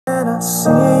when I see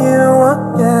you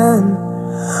again.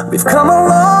 We've come a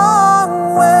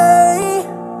long way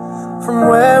from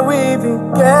where we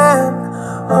began.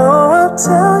 Oh, I'll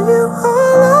tell you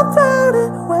all about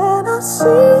it when I see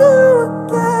you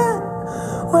again.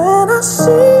 When I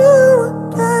see you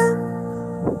again.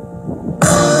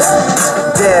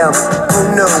 Damn, who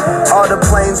knew? All the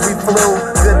planes we flew,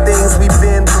 good things we've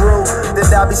been through. That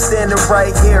I'll be standing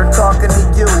right here talking to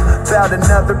you about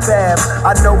another path.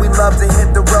 I know we love to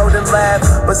hit the road and laugh,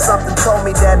 but something told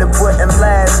me that it wouldn't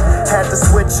last. Had to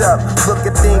switch up, look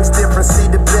at things different,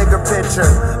 see the bigger picture.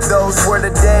 Those were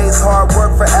the days, hard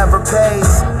work forever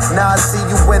pays. Now I see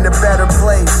you in a better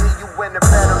place.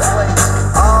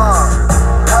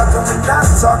 How can we not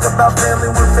talk about family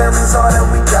when family's all that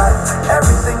we got?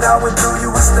 Everything I went through,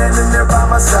 you were standing there by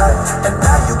my side, and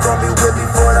now you gon' be with me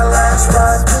for the last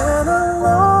ride. It's been a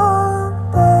long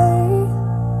day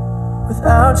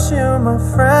without you, my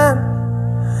friend,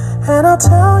 and I'll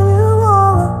tell you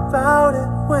all about it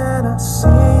when I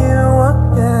see you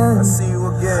again. I see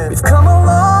you again. We've come a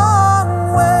long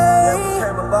way,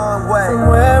 Yeah, we came a long way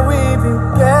from where we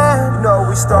began. You know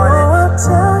we started. Oh, I'll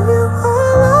tell you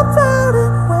all about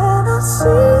it when I see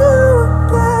you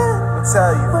again. Let me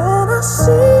tell you. When I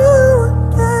see you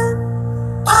again.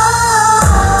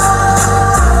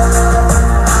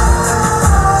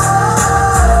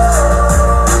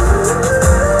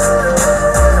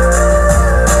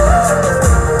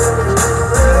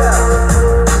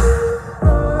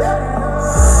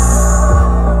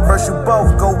 First you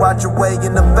both go out your way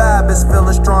and the vibe is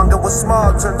feeling stronger. What's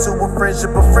small turn to a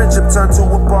friendship turn to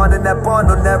a bond, and that bond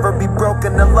will never be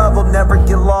broken. The love will never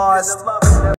get lost.